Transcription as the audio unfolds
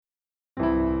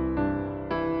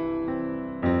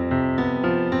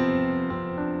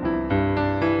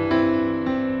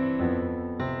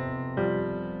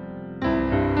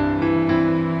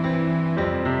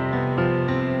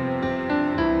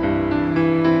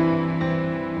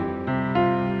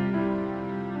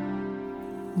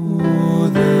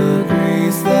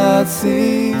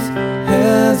saves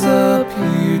has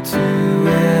appeared to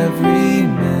every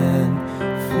man,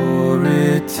 for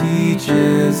it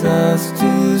teaches us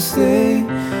to say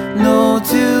no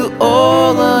to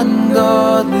all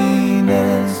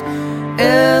ungodliness,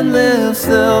 and live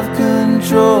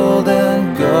self-controlled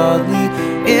and godly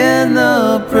in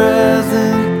the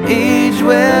present age,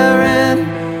 wherein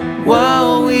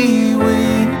while we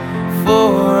wait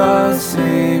for our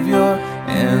Savior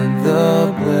and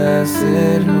the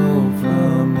blessed hope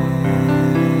from Him.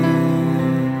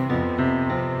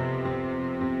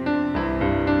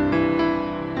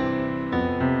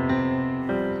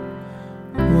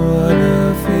 What a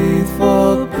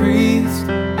faithful priest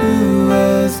who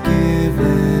has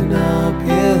given up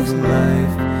his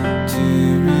life to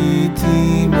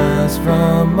redeem us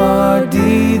from our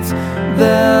deeds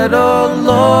that are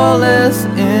lawless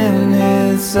in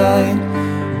His sight.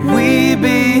 We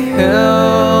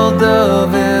beheld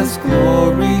of His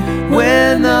glory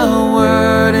when the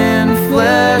Word in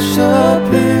flesh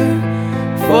appeared,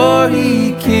 for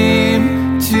He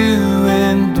came to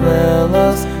indwell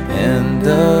us, and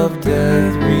of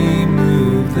death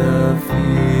remove the fear.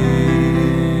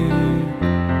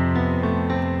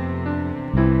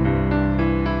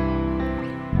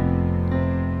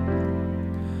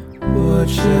 What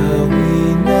shall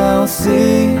we now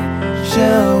say?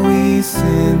 Shall we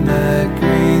sin that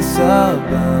grace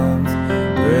abounds?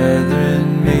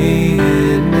 Brethren, may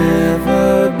it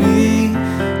never be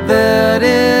that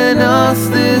in us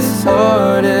this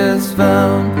heart is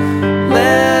found.